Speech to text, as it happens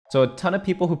So a ton of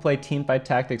people who play teamfight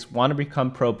tactics want to become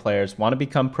pro players, want to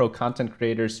become pro content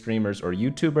creators, streamers, or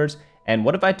YouTubers. And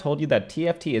what if I told you that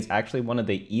TFT is actually one of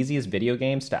the easiest video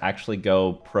games to actually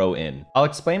go pro in? I'll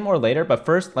explain more later, but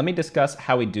first, let me discuss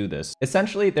how we do this.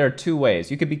 Essentially, there are two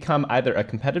ways. You could become either a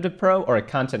competitive pro or a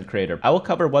content creator. I will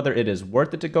cover whether it is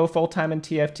worth it to go full-time in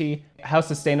TFT, how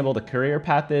sustainable the career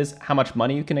path is, how much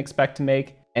money you can expect to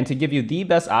make, and to give you the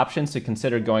best options to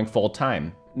consider going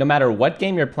full-time. No matter what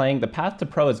game you're playing, the path to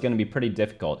pro is going to be pretty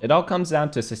difficult. It all comes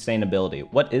down to sustainability.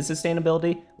 What is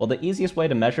sustainability? Well, the easiest way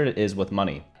to measure it is with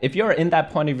money. If you're in that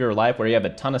point of your life where you have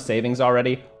a ton of savings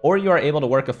already, or you are able to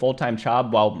work a full-time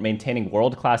job while maintaining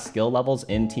world-class skill levels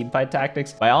in teamfight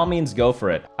tactics, by all means go for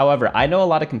it. However, I know a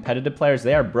lot of competitive players,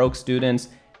 they are broke students,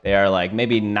 they are like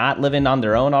maybe not living on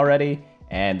their own already,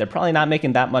 and they're probably not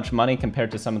making that much money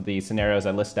compared to some of the scenarios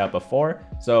I listed out before.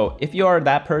 So if you are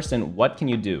that person, what can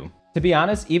you do? To be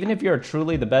honest, even if you're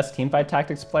truly the best teamfight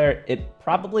tactics player, it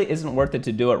probably isn't worth it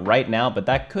to do it right now, but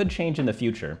that could change in the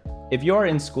future. If you're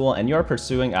in school and you're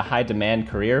pursuing a high demand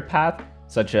career path,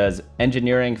 such as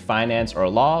engineering, finance, or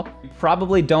law, you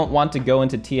probably don't want to go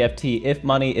into TFT if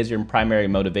money is your primary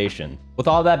motivation. With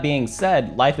all that being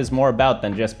said, life is more about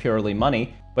than just purely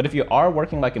money, but if you are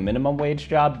working like a minimum wage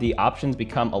job, the options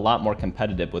become a lot more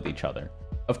competitive with each other.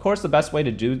 Of course, the best way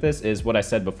to do this is what I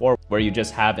said before, where you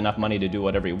just have enough money to do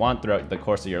whatever you want throughout the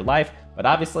course of your life. But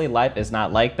obviously, life is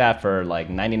not like that for like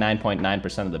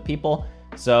 99.9% of the people.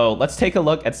 So let's take a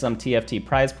look at some TFT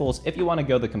prize pools if you want to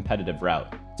go the competitive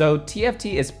route. So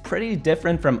TFT is pretty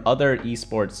different from other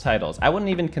esports titles. I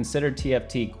wouldn't even consider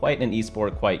TFT quite an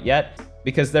esport quite yet,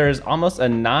 because there is almost a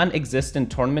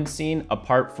non-existent tournament scene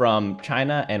apart from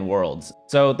China and Worlds.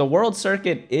 So the World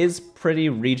circuit is pretty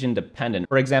region dependent.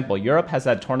 For example, Europe has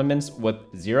had tournaments with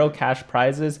 0 cash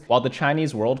prizes, while the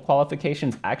Chinese World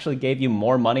qualifications actually gave you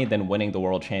more money than winning the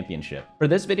World Championship. For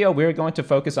this video, we're going to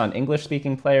focus on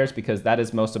English-speaking players because that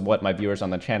is most of what my viewers on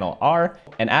the channel are.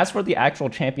 And as for the actual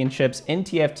championships in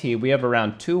TFT, we have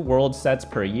around 2 World sets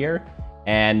per year,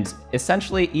 and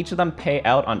essentially each of them pay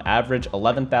out on average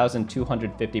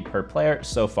 11,250 per player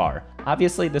so far.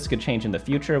 Obviously, this could change in the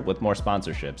future with more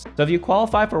sponsorships. So if you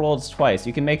qualify for Worlds twice,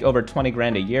 you can make over 20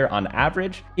 grand a year on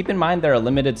average. Keep in mind there are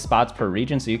limited spots per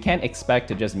region, so you can't expect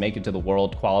to just make it to the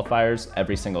World qualifiers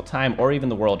every single time or even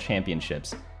the World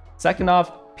Championships. Second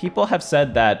off, people have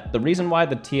said that the reason why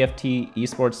the TFT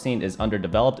esports scene is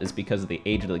underdeveloped is because of the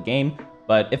age of the game.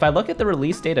 But if I look at the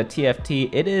release date of TFT,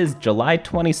 it is July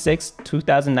 26,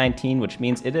 2019, which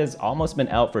means it has almost been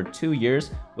out for 2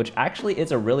 years, which actually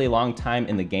is a really long time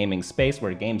in the gaming space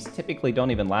where games typically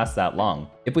don't even last that long.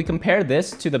 If we compare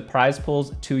this to the prize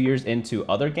pools 2 years into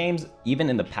other games, even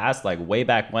in the past, like way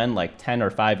back when, like 10 or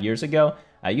 5 years ago,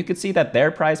 you could see that their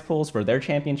prize pools for their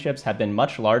championships have been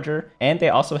much larger, and they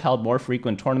also held more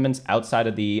frequent tournaments outside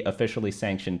of the officially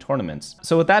sanctioned tournaments.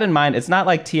 So with that in mind, it's not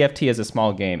like TFT is a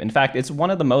small game. In fact, it's one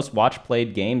of the most watch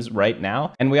played games right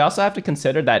now. And we also have to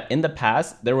consider that in the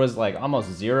past, there was like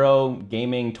almost 0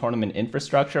 gaming tournament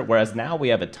infrastructure, whereas now we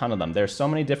have a ton of them. There's so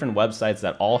many different websites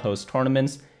that all host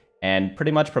tournaments and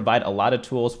pretty much provide a lot of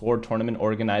tools for tournament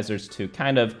organizers to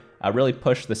kind of really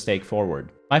push the stake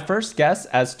forward. My first guess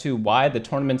as to why the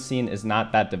tournament scene is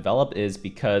not that developed is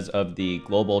because of the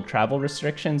global travel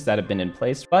restrictions that have been in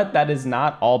place. But that is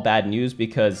not all bad news,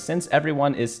 because since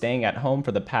everyone is staying at home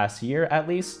for the past year at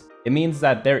least, it means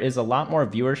that there is a lot more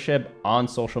viewership on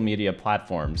social media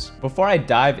platforms. Before I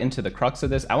dive into the crux of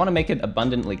this, I want to make it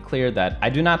abundantly clear that I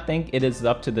do not think it is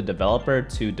up to the developer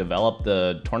to develop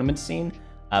the tournament scene.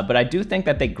 But I do think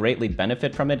that they greatly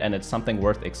benefit from it, and it's something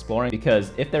worth exploring,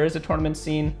 because if there is a tournament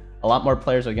scene, a lot more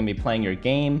players are going to be playing your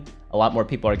game, a lot more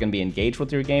people are going to be engaged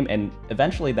with your game, and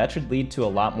eventually that should lead to a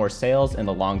lot more sales in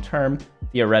the long term,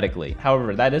 theoretically.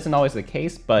 However, that isn't always the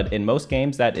case, but in most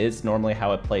games that is normally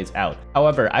how it plays out.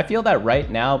 However, I feel that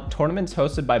right now, tournaments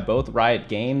hosted by both Riot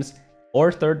Games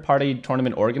or third-party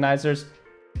tournament organizers,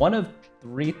 one of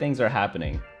 3 things are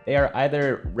happening. They are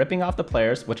either ripping off the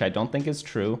players, which I don't think is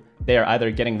true. They are either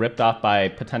getting ripped off by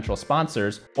potential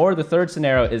sponsors, or the third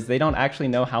scenario is they don't actually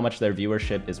know how much their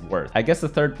viewership is worth. I guess the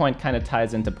third point kind of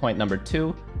ties into point number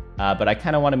 2, but I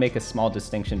kind of want to make a small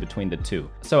distinction between the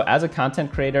two. So as a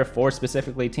content creator for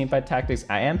specifically teamfight tactics,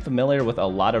 I am familiar with a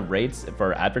lot of rates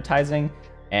for advertising.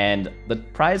 And the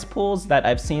prize pools that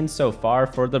I've seen so far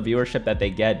for the viewership that they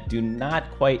get do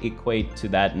not quite equate to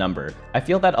that number. I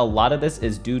feel that a lot of this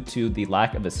is due to the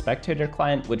lack of a spectator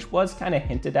client, which was kind of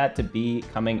hinted at to be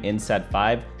coming in set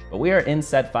 5, but we are in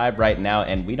set 5 right now,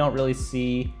 and we don't really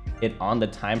see it on the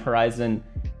time horizon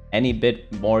any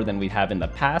bit more than we have in the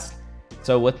past.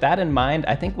 So with that in mind,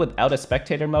 I think without a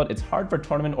spectator mode, it's hard for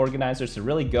tournament organizers to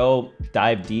really go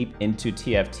dive deep into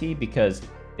TFT because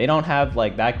they don't have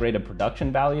like that great of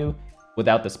production value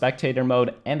without the spectator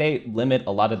mode, and they limit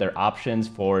a lot of their options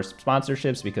for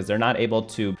sponsorships because they're not able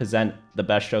to present the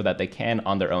best show that they can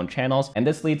on their own channels. And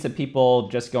this leads to people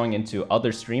just going into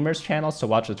other streamers' channels to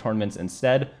watch the tournaments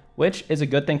instead, which is a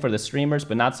good thing for the streamers,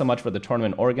 but not so much for the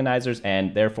tournament organizers,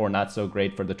 and therefore not so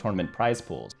great for the tournament prize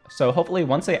pools. So hopefully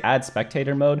once they add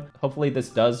spectator mode, hopefully this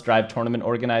does drive tournament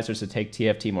organizers to take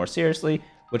TFT more seriously,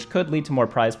 which could lead to more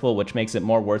prize pool, which makes it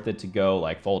more worth it to go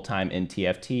like full-time in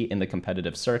TFT in the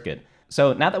competitive circuit.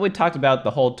 So now that we talked about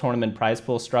the whole tournament prize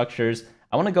pool structures,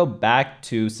 I want to go back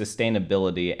to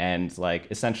sustainability and like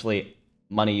essentially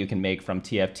money you can make from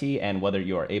TFT and whether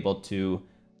you are able to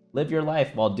live your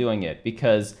life while doing it,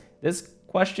 because this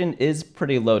question is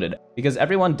pretty loaded because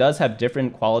everyone does have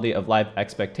different quality of life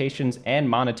expectations and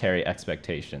monetary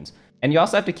expectations. And you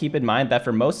also have to keep in mind that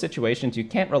for most situations, you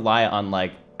can't rely on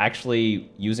like actually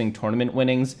using tournament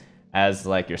winnings as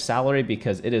like your salary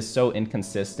because it is so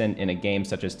inconsistent in a game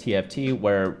such as TFT,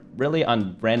 where really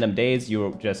on random days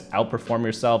you just outperform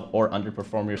yourself or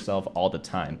underperform yourself all the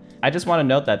time. I just want to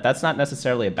note that that's not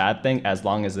necessarily a bad thing as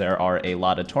long as there are a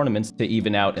lot of tournaments to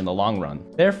even out in the long run.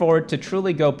 Therefore, to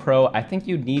truly go pro, I think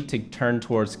you need to turn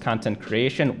towards content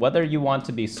creation, whether you want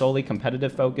to be solely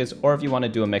competitive focused or if you want to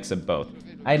do a mix of both.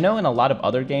 I know in a lot of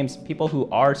other games, people who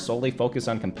are solely focused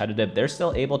on competitive, they're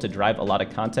still able to drive a lot of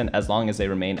content as long as they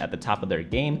remain at the top of their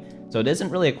game. So it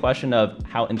isn't really a question of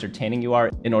how entertaining you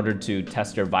are in order to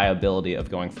test your viability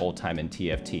of going full-time in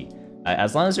TFT.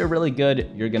 As long as you're really good,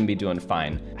 you're going to be doing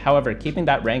fine. However, keeping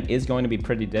that rank is going to be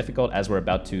pretty difficult, as we're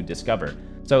about to discover.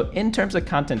 So in terms of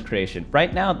content creation,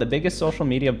 right now, the biggest social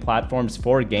media platforms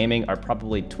for gaming are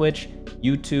probably Twitch,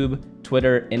 YouTube,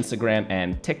 Twitter, Instagram,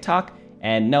 and TikTok.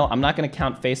 And no, I'm not going to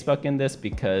count Facebook in this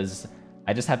because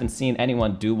I just haven't seen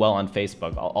anyone do well on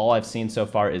Facebook. All I've seen so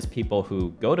far is people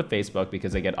who go to Facebook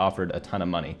because they get offered a ton of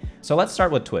money. So let's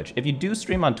start with Twitch. If you do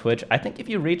stream on Twitch, I think if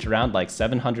you reach around like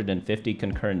 750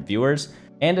 concurrent viewers,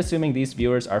 and assuming these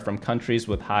viewers are from countries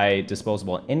with high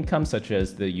disposable income, such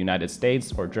as the United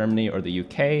States or Germany or the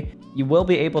UK, you will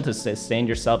be able to sustain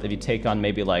yourself if you take on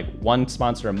maybe like one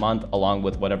sponsor a month along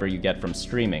with whatever you get from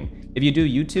streaming. If you do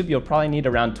YouTube, you'll probably need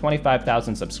around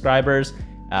 25,000 subscribers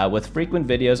with frequent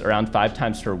videos around 5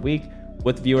 times per week,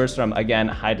 with viewers from, again,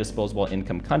 high disposable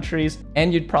income countries,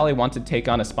 and you'd probably want to take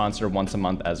on a sponsor once a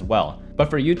month as well. But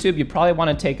for YouTube, you probably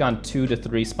want to take on 2 to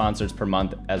 3 sponsors per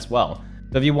month as well.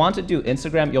 So if you want to do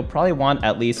Instagram, you'll probably want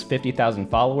at least 50,000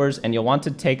 followers, and you'll want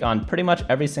to take on pretty much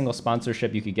every single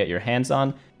sponsorship you could get your hands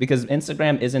on, because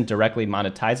Instagram isn't directly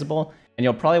monetizable, and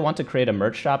you'll probably want to create a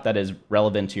merch shop that is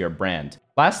relevant to your brand.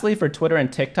 Lastly, for Twitter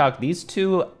and TikTok, these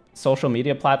two social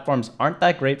media platforms aren't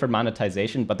that great for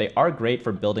monetization, but they are great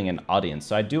for building an audience.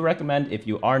 So I do recommend, if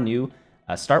you are new,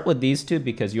 start with these two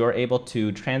because you're able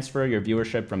to transfer your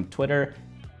viewership from Twitter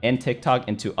and TikTok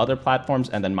into other platforms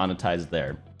and then monetize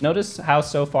there. Notice how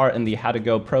so far in the How to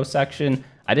Go Pro section,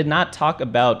 I did not talk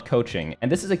about coaching.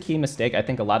 And this is a key mistake I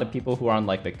think a lot of people who are on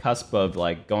like the cusp of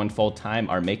like going full time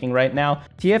are making right now.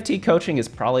 TFT coaching is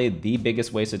probably the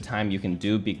biggest waste of time you can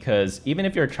do because even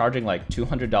if you're charging like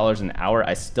 $200 an hour,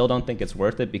 I still don't think it's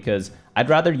worth it because I'd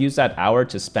rather use that hour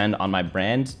to spend on my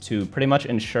brand to pretty much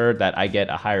ensure that I get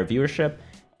a higher viewership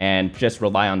and just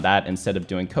rely on that instead of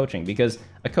doing coaching, because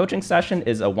a coaching session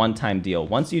is a one-time deal.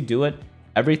 Once you do it,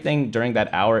 everything during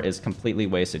that hour is completely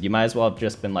wasted. You might as well have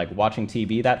just been like watching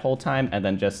TV that whole time and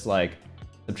then just like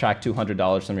subtract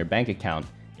 $200 from your bank account.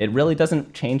 It really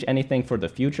doesn't change anything for the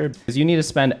future because you need to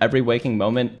spend every waking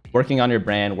moment working on your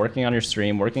brand, working on your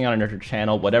stream, working on your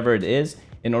channel, whatever it is,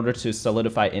 in order to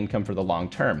solidify income for the long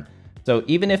term. So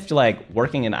even if like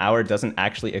working an hour doesn't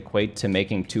actually equate to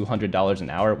making $200 an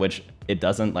hour, which it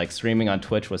doesn't, like streaming on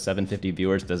Twitch with 750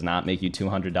 viewers does not make you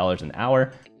 $200 an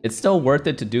hour, it's still worth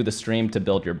it to do the stream to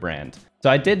build your brand.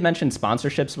 So I did mention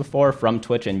sponsorships before from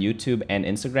Twitch and YouTube and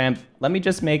Instagram. Let me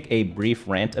just make a brief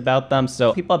rant about them.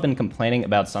 So people have been complaining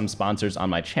about some sponsors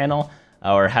on my channel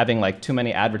or having like too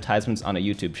many advertisements on a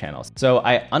YouTube channel. So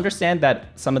I understand that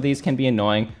some of these can be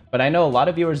annoying, but I know a lot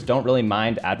of viewers don't really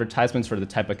mind advertisements for the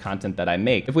type of content that I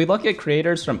make. If we look at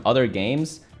creators from other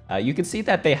games, you can see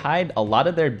that they hide a lot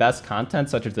of their best content,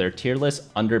 such as their tier list,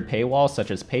 under paywall, such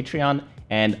as Patreon.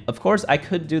 And of course, I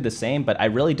could do the same, but I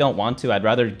really don't want to. I'd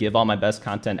rather give all my best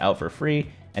content out for free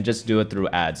and just do it through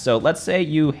ads. So let's say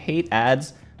you hate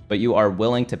ads, but you are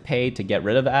willing to pay to get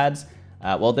rid of ads.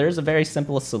 Well, there's a very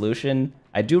simple solution.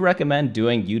 I do recommend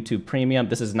doing YouTube Premium.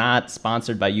 This is not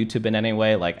sponsored by YouTube in any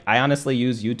way. Like, I honestly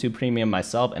use YouTube Premium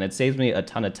myself, and it saves me a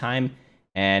ton of time.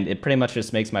 and it pretty much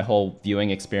just makes my whole viewing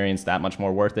experience that much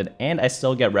more worth it, and I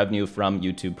still get revenue from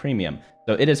YouTube Premium.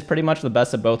 So it is pretty much the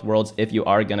best of both worlds if you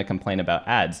are gonna complain about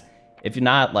ads. If you're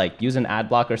not, like, use an ad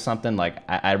block or something, like,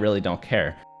 I really don't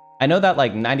care. I know that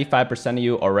like 95% of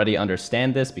you already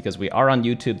understand this because we are on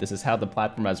YouTube. This is how the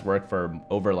platform has worked for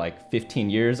over like 15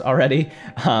 years already.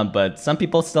 But some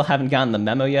people still haven't gotten the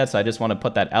memo yet, so I just want to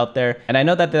put that out there. And I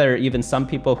know that there are even some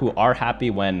people who are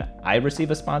happy when I receive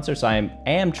a sponsor, so I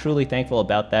am truly thankful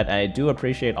about that, and I do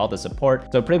appreciate all the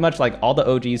support. So pretty much like all the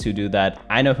OGs who do that,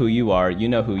 I know who you are, you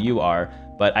know who you are,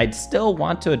 but I'd still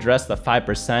want to address the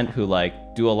 5% who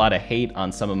like do a lot of hate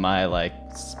on some of my like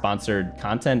sponsored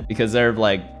content because they're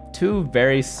like two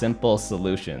very simple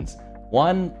solutions.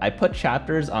 One, I put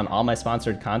chapters on all my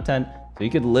sponsored content, so you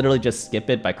could literally just skip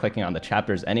it by clicking on the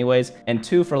chapters anyways. And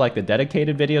two, for like the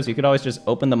dedicated videos, you could always just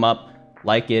open them up,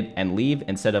 like it, and leave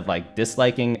instead of like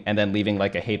disliking and then leaving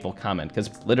like a hateful comment,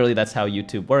 because literally that's how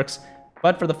YouTube works.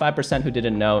 But for the 5% who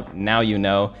didn't know, now you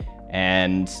know.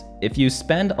 And if you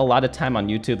spend a lot of time on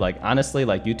YouTube, like honestly,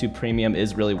 like YouTube Premium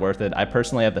is really worth it. I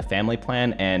personally have the family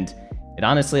plan, and it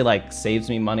honestly like saves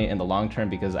me money in the long term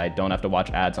because I don't have to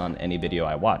watch ads on any video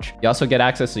I watch. You also get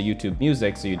access to YouTube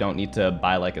Music, so you don't need to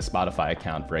buy like a Spotify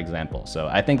account, for example. So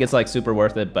I think it's like super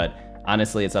worth it, but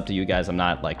honestly, it's up to you guys. I'm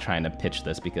not like trying to pitch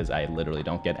this because I literally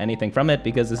don't get anything from it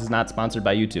because this is not sponsored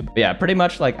by YouTube. But yeah, pretty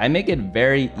much like I make it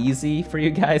very easy for you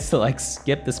guys to like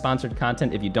skip the sponsored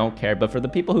content if you don't care. But for the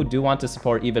people who do want to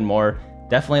support even more,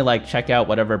 definitely like check out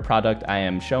whatever product I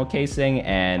am showcasing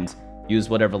and use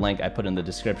whatever link I put in the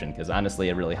description, because honestly,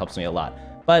 it really helps me a lot.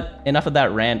 But enough of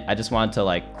that rant. I just wanted to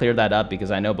like clear that up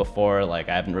because I know before like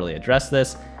I haven't really addressed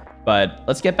this. But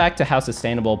let's get back to how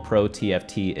sustainable Pro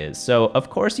TFT is. So of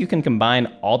course you can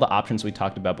combine all the options we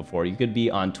talked about before. You could be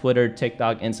on Twitter,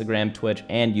 TikTok, Instagram, Twitch,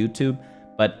 and YouTube.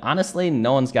 But honestly,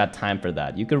 no one's got time for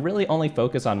that. You could really only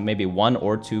focus on maybe 1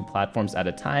 or 2 platforms at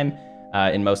a time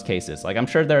in most cases. Like I'm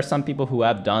sure there are some people who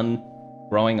have done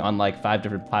growing on like 5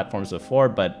 different platforms before,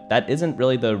 but that isn't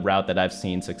really the route that I've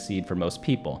seen succeed for most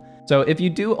people. So if you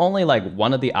do only like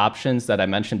one of the options that I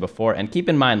mentioned before, and keep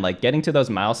in mind like getting to those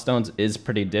milestones is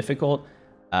pretty difficult,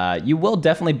 you will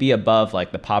definitely be above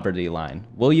like the poverty line.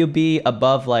 Will you be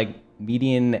above like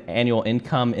median annual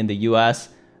income in the US?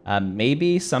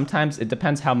 Maybe. Sometimes it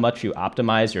depends how much you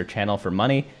optimize your channel for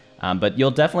money. But you'll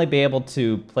definitely be able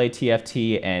to play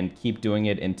TFT and keep doing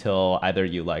it until either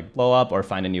you like blow up or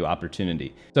find a new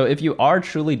opportunity. So if you are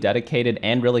truly dedicated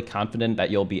and really confident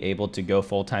that you'll be able to go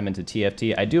full-time into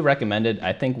TFT, I do recommend it.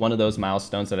 I think one of those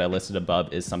milestones that I listed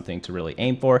above is something to really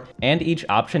aim for. And each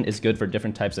option is good for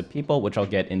different types of people, which I'll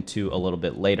get into a little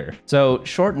bit later. So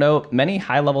short note, many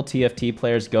high-level TFT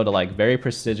players go to like very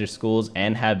prestigious schools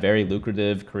and have very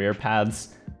lucrative career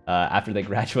paths after they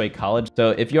graduate college. So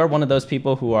if you're one of those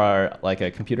people who are like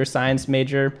a computer science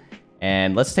major,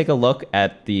 and let's take a look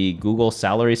at the Google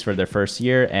salaries for their first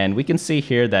year, and we can see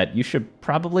here that you should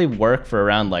probably work for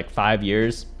around like 5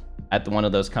 years at one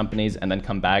of those companies and then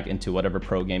come back into whatever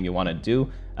pro game you want to do.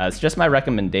 It's just my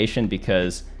recommendation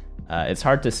because it's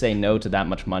hard to say no to that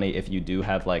much money if you do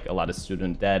have like a lot of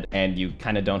student debt and you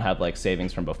kind of don't have like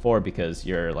savings from before because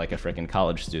you're like a freaking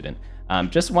college student.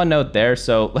 Just one note there.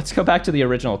 So let's go back to the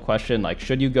original question, like,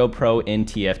 should you go pro in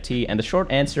TFT? And the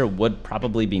short answer would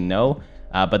probably be no,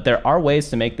 but there are ways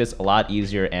to make this a lot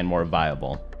easier and more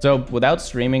viable. So without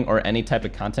streaming or any type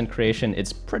of content creation,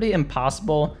 it's pretty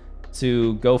impossible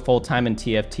to go full-time in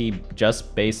TFT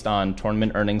just based on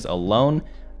tournament earnings alone.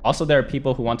 Also, there are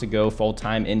people who want to go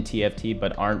full-time in TFT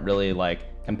but aren't really like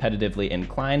competitively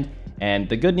inclined. And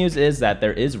the good news is that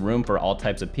there is room for all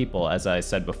types of people, as I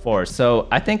said before. So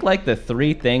I think like the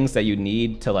 3 things that you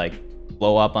need to like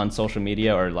blow up on social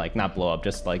media, or like not blow up,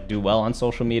 just like do well on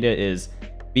social media, is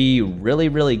be really,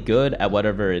 really good at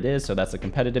whatever it is. So that's the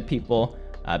competitive people,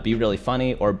 be really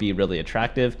funny, or be really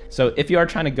attractive. So if you are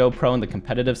trying to go pro in the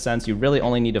competitive sense, you really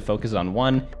only need to focus on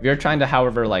one. If you're trying to,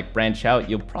 however, like branch out,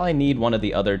 you'll probably need one of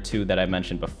the other 2 that I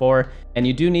mentioned before. And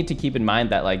you do need to keep in mind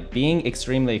that like being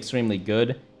extremely, extremely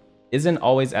good isn't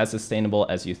always as sustainable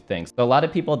as you think. So a lot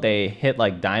of people, they hit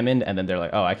like diamond and then they're like,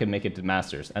 oh, I can make it to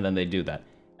masters. And then they do that.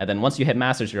 And then once you hit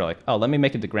masters, you're like, oh, let me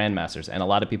make it to grandmasters. And a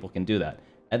lot of people can do that.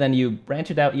 And then you branch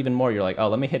it out even more. You're like, oh,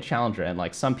 let me hit challenger. And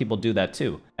like some people do that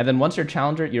too. And then once you're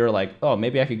challenger, you're like, oh,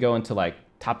 maybe I could go into like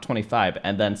top 25.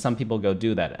 And then some people go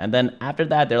do that. And then after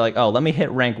that, they're like, oh, let me hit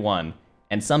rank 1.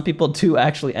 And some people do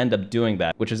actually end up doing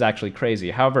that, which is actually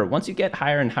crazy. However, once you get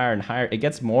higher and higher and higher, it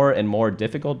gets more and more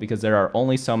difficult because there are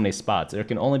only so many spots. There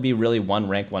can only be really one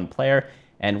rank 1 player.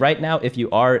 And right now, if you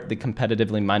are the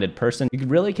competitively minded person, you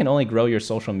really can only grow your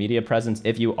social media presence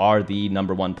if you are the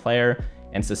 #1 player.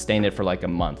 and sustain it for like a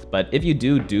month. But if you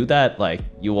do that, like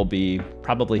you will be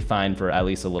probably fine for at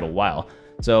least a little while.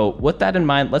 So with that in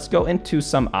mind, let's go into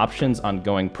some options on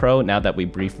going pro now that we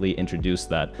briefly introduced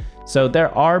that. So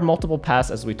there are multiple paths,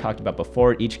 as we talked about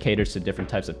before. Each caters to different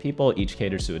types of people, each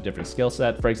caters to a different skill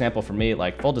set. For example, for me,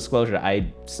 like full disclosure,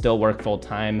 I still work full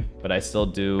time, but I still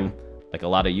do like a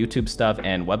lot of YouTube stuff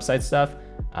and website stuff.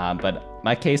 But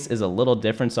my case is a little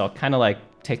different, so I'll kind of like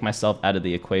take myself out of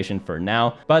the equation for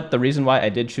now. But the reason why I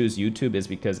did choose YouTube is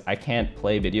because I can't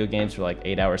play video games for like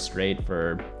 8 hours straight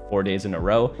for 4 days in a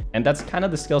row. And that's kind of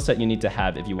the skill set you need to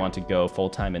have if you want to go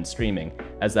full-time in streaming,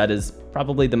 as that is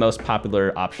probably the most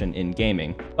popular option in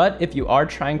gaming. But if you are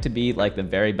trying to be like the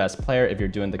very best player, if you're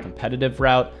doing the competitive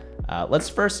route, let's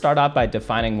first start off by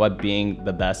defining what being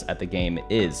the best at the game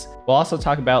is. We'll also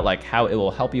talk about like how it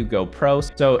will help you go pro.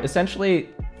 So essentially,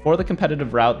 for the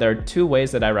competitive route, there are 2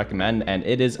 ways that I recommend, and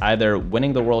it is either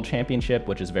winning the world championship,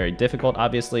 which is very difficult,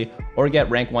 obviously, or get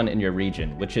rank 1 in your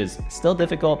region, which is still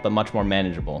difficult, but much more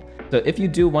manageable. So if you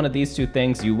do one of these 2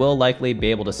 things, you will likely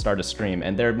be able to start a stream,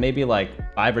 and there may be like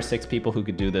 5 or 6 people who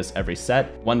could do this every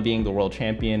set, one being the world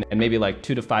champion, and maybe like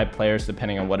 2 to 5 players,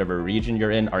 depending on whatever region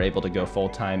you're in, are able to go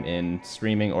full-time in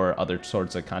streaming or other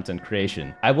sorts of content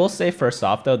creation. I will say first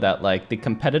off though, that like the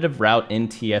competitive route in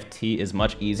TFT is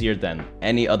much easier than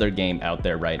any other game out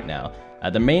there right now.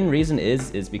 The main reason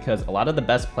is because a lot of the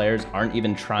best players aren't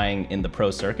even trying in the pro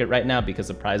circuit right now because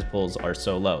the prize pools are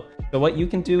so low. So what you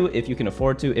can do, if you can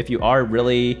afford to, if you are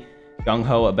really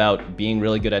gung-ho about being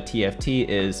really good at TFT,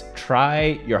 is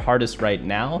try your hardest right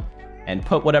now and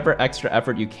put whatever extra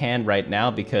effort you can right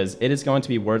now, because it is going to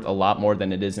be worth a lot more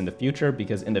than it is in the future,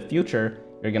 because in the future,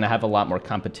 you're going to have a lot more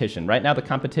competition. Right now, the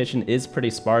competition is pretty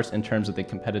sparse in terms of the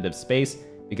competitive space,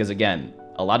 because again,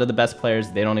 a lot of the best players,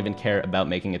 they don't even care about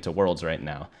making it to Worlds right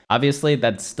now. Obviously,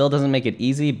 that still doesn't make it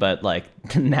easy, but like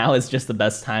now is just the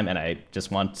best time, and I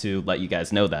just want to let you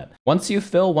guys know that. Once you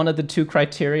fill one of the 2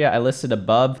 criteria I listed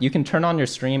above, you can turn on your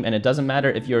stream, and it doesn't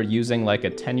matter if you're using like a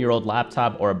 10-year-old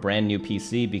laptop or a brand new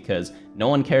PC, because no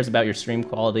one cares about your stream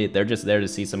quality. They're just there to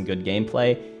see some good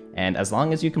gameplay. And as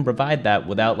long as you can provide that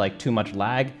without like too much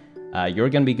lag, you're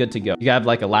gonna be good to go. You have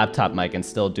like a laptop mic and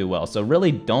still do well. So really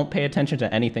don't pay attention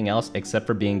to anything else except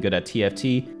for being good at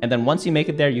TFT. And then once you make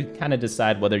it there, you can kind of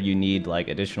decide whether you need like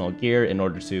additional gear in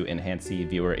order to enhance the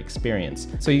viewer experience.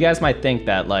 So you guys might think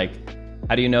that like,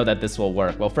 how do you know that this will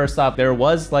work? Well, first off, there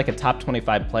was like a top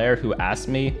 25 player who asked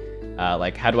me,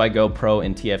 like, how do I go pro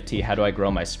in TFT? How do I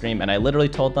grow my stream? And I literally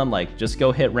told them like, just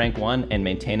go hit rank 1 and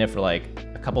maintain it for like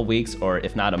a couple weeks, or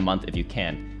if not a month if you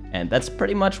can. And that's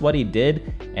pretty much what he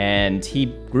did. And he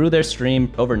grew their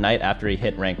stream overnight after he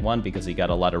hit rank 1 because he got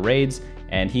a lot of raids.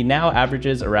 And he now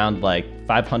averages around like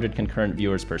 500 concurrent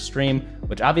viewers per stream,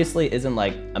 which obviously isn't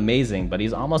like amazing, but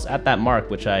he's almost at that mark,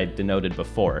 which I denoted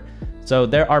before. So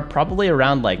there are probably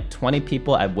around like 20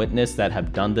 people I've witnessed that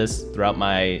have done this throughout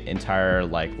my entire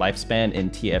like lifespan in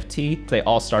TFT. They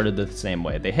all started the same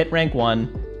way. They hit rank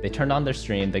 1, they turned on their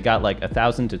stream, they got like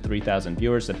 1,000 to 3,000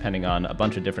 viewers depending on a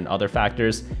bunch of different other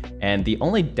factors. And the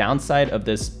only downside of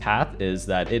this path is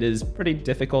that it is pretty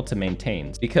difficult to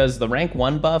maintain, because the rank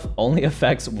 1 buff only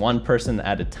affects one person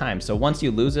at a time. So once you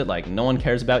lose it, like no one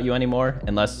cares about you anymore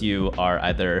unless you are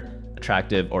either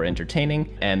attractive or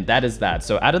entertaining, and that is that.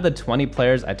 So out of the 20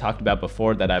 players I talked about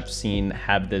before that I've seen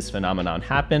have this phenomenon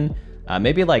happen,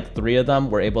 maybe like 3 of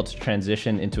them were able to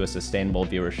transition into a sustainable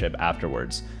viewership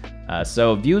afterwards.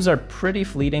 So views are pretty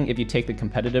fleeting if you take the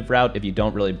competitive route, if you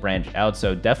don't really branch out.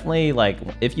 So definitely, like,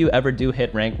 if you ever do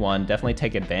hit rank 1, definitely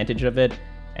take advantage of it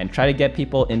and try to get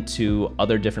people into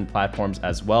other different platforms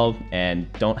as well,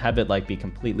 and don't have it like be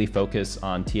completely focused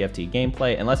on TFT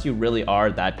gameplay unless you really are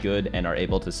that good and are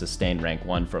able to sustain rank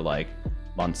 1 for like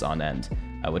months on end,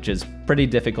 which is pretty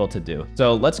difficult to do.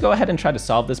 So let's go ahead and try to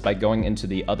solve this by going into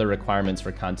the other requirements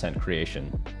for content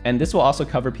creation. And this will also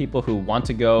cover people who want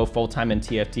to go full-time in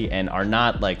TFT and are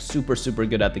not like super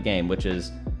good at the game, which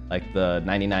is like the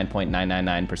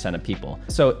 99.999% of people.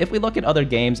 So if we look at other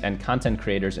games and content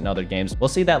creators in other games, we'll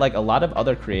see that like a lot of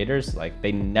other creators, like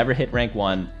they never hit rank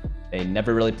 1, they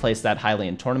never really place that highly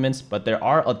in tournaments, but there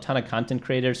are a ton of content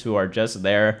creators who are just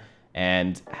there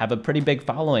and have a pretty big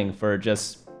following for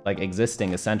just like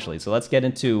existing essentially. So let's get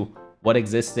into what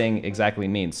existing exactly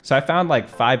means. So I found like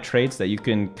 5 traits that you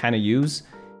can kind of use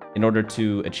in order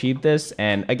to achieve this.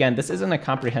 And again, this isn't a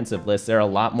comprehensive list. There are a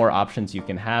lot more options you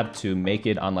can have to make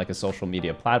it on like a social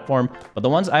media platform. But the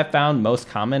ones I found most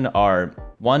common are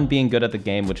 1, being good at the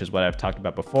game, which is what I've talked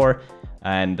about before,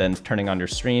 and then turning on your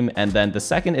stream. And then the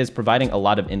second is providing a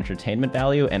lot of entertainment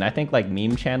value. And I think like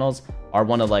meme channels are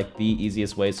one of like the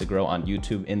easiest ways to grow on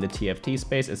YouTube in the TFT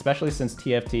space, especially since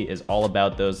TFT is all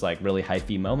about those like really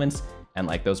hypey moments and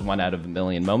like those 1 out of a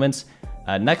million moments.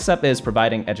 Next up is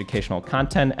providing educational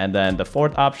content, and then the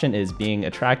fourth option is being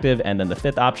attractive, and then the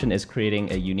fifth option is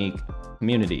creating a unique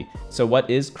community. So what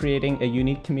is creating a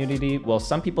unique community? Well,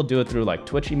 some people do it through like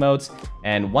Twitch emotes,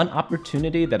 and one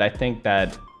opportunity that I think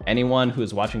that anyone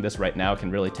who's watching this right now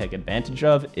can really take advantage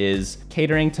of is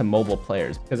catering to mobile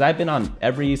players. Because I've been on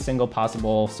every single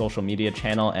possible social media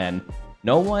channel, and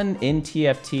no one in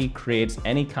TFT creates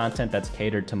any content that's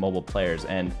catered to mobile players.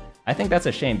 And I think that's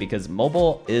a shame, because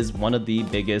mobile is one of the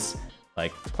biggest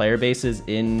like player bases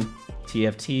in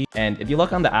TFT. And if you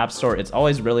look on the App Store, it's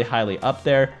always really highly up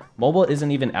there. Mobile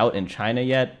isn't even out in China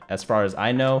yet, as far as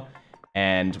I know.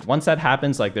 And once that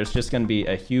happens, like there's just going to be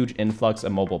a huge influx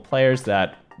of mobile players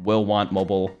that will want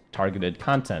mobile targeted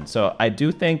content. So I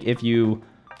do think if you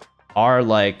are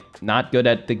like not good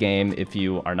at the game, if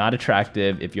you are not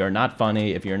attractive, if you're not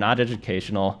funny, if you're not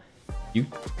educational, you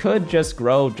could just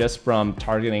grow just from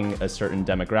targeting a certain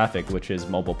demographic, which is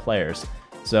mobile players.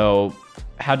 So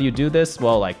how do you do this?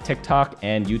 Well, like TikTok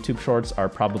and YouTube Shorts are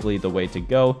probably the way to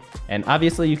go. And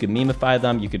obviously you could memeify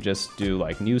them. You could just do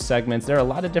like news segments. There are a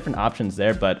lot of different options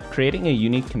there, but creating a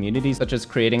unique community, such as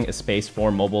creating a space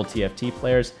for mobile TFT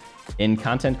players in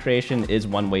content creation, is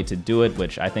one way to do it,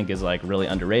 which I think is like really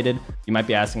underrated. You might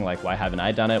be asking like, why haven't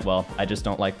I done it? Well, I just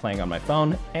don't like playing on my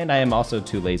phone, and I am also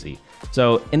too lazy.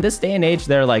 So in this day and age,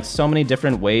 there are like so many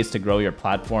different ways to grow your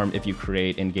platform if you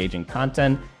create engaging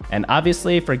content. And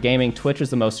obviously for gaming, Twitch is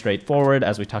the most straightforward,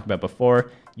 as we talked about before.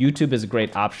 YouTube is a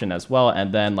great option as well.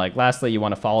 And then like lastly, you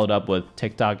want to follow it up with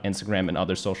TikTok, Instagram, and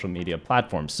other social media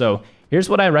platforms. So here's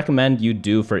what I recommend you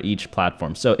do for each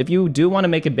platform. So if you do want to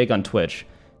make it big on Twitch,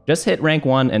 just hit rank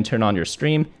 1 and turn on your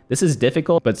stream. This is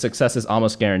difficult, but success is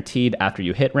almost guaranteed after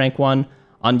you hit rank 1.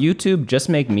 On YouTube, just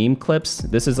make meme clips.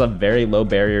 This is a very low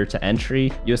barrier to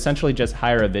entry. You essentially just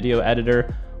hire a video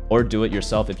editor or do it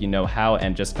yourself if you know how,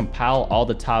 and just compile all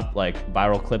the top like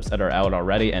viral clips that are out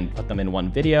already and put them in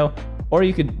one video. Or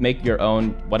you could make your own.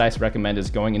 What I recommend is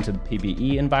going into the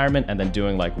PvE environment and then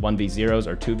doing like 1v0s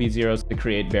or 2v0s to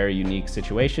create very unique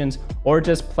situations, or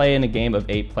just play in a game of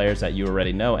 8 players that you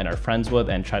already know and are friends with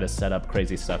and try to set up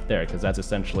crazy stuff there, because that's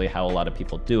essentially how a lot of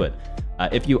people do it.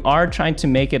 If you are trying to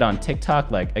make it on TikTok,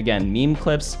 like again, meme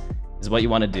clips is what you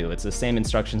want to do. It's the same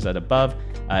instructions as above.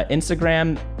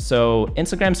 Instagram. So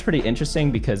Instagram's pretty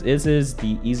interesting because it is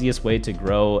the easiest way to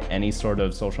grow any sort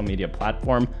of social media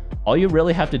platform. All you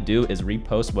really have to do is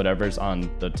repost whatever's on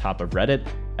the top of Reddit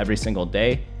every single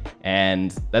day.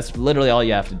 And that's literally all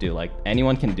you have to do. Like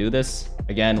anyone can do this.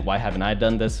 Again, why haven't I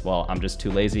done this? Well, I'm just too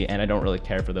lazy and I don't really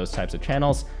care for those types of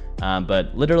channels.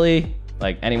 But literally,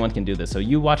 like anyone can do this. So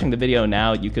you watching the video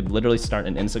now, you could literally start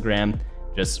an Instagram,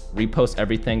 just repost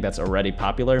everything that's already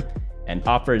popular and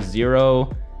offer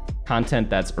 0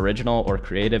 content that's original or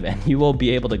creative, and you will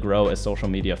be able to grow a social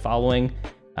media following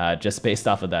just based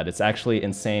off of that. It's actually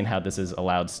insane how this is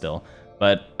allowed still.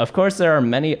 But of course, there are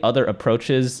many other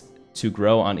approaches to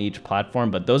grow on each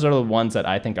platform, but those are the ones that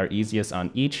I think are easiest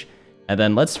on each. And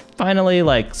then let's finally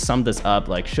like sum this up.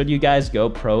 Like, should you guys go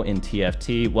pro in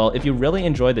TFT? Well, if you really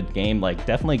enjoy the game, like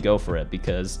definitely go for it,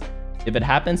 because if it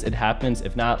happens, it happens.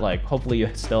 If not, like hopefully you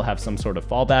still have some sort of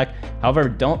fallback. However,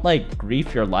 don't like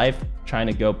grief your life trying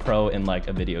to go pro in like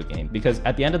a video game, because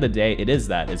at the end of the day, it is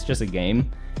that. It's just a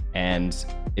game. And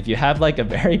if you have like a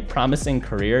very promising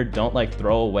career, don't like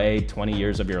throw away 20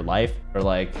 years of your life for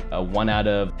like a 1 out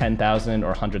of 10,000 or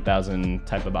 100,000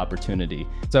 type of opportunity.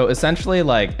 So essentially,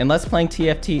 like, unless playing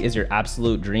TFT is your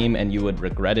absolute dream and you would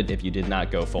regret it if you did not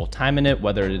go full time in it,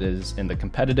 whether it is in the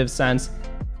competitive sense,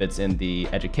 if it's in the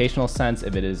educational sense,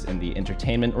 if it is in the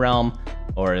entertainment realm,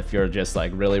 or if you're just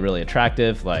like really, really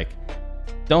attractive, like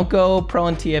don't go pro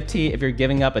in TFT if you're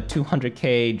giving up a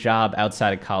 200K job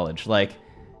outside of college. Like,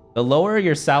 the lower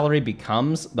your salary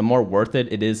becomes, the more worth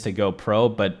it is to go pro.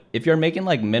 But if you're making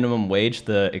like minimum wage,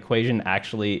 the equation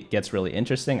actually gets really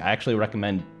interesting. I actually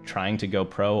recommend trying to go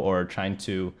pro or trying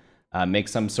to make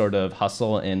some sort of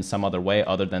hustle in some other way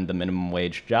other than the minimum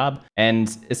wage job.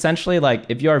 And essentially, like,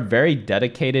 if you are very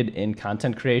dedicated in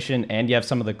content creation and you have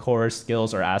some of the core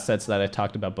skills or assets that I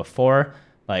talked about before,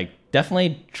 like,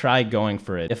 definitely try going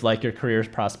for it if like your career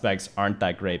prospects aren't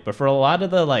that great. But for a lot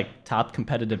of the like top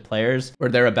competitive players where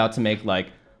they're about to make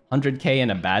like 100K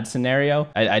in a bad scenario,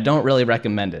 I don't really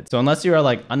recommend it. So unless you are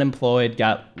like unemployed,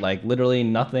 got like literally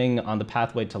nothing on the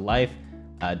pathway to life,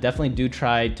 Definitely do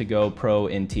try to go pro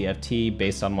in TFT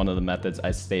based on one of the methods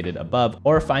I stated above,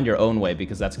 or find your own way,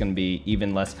 because that's going to be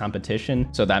even less competition.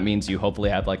 So that means you hopefully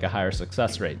have like a higher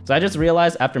success rate. So I just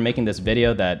realized after making this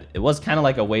video that it was kind of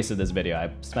like a waste of this video.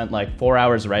 I spent like 4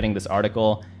 hours writing this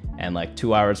article and like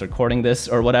 2 hours recording this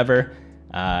or whatever.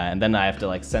 And then I have to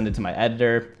like send it to my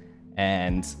editor.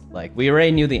 And like, we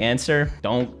already knew the answer.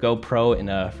 Don't go pro in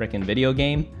a freaking video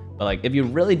game. But like, if you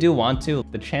really do want to,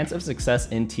 the chance of success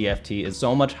in TFT is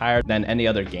so much higher than any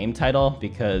other game title,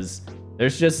 because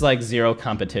there's just like zero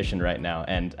competition right now.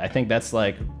 And I think that's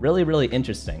like really, really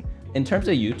interesting. In terms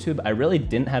of YouTube, I really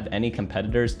didn't have any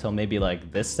competitors till maybe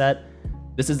like this set.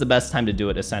 This is the best time to do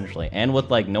it essentially. And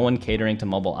with like no one catering to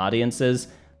mobile audiences,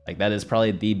 like that is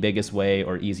probably the biggest way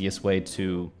or easiest way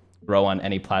to grow on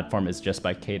any platform, is just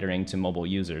by catering to mobile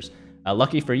users.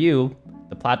 Lucky for you,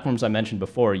 the platforms I mentioned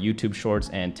before, YouTube Shorts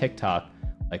and TikTok,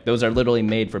 like those are literally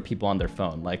made for people on their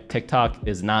phone. Like TikTok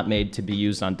is not made to be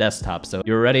used on desktop. So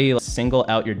you already single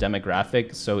out your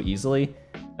demographic so easily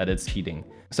that it's cheating.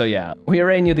 So yeah, we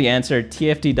already knew the answer.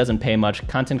 TFT doesn't pay much.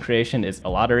 Content creation is a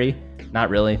lottery.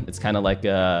 Not really. It's kind of like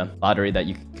a lottery that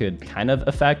you could kind of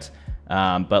affect.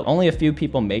 But only a few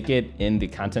people make it in the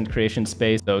content creation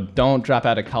space. So don't drop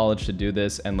out of college to do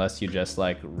this unless you just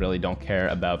like really don't care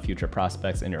about future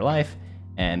prospects in your life.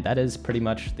 And that is pretty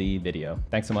much the video.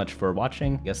 Thanks so much for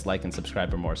watching. I guess like and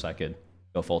subscribe for more so I could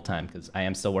go full time, because I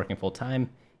am still working full time.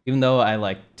 Even though I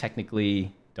like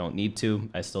technically don't need to,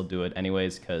 I still do it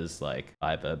anyways, because like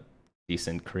I have a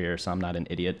decent career, so I'm not an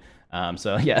idiot.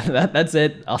 So yeah, that's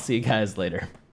it. I'll see you guys later.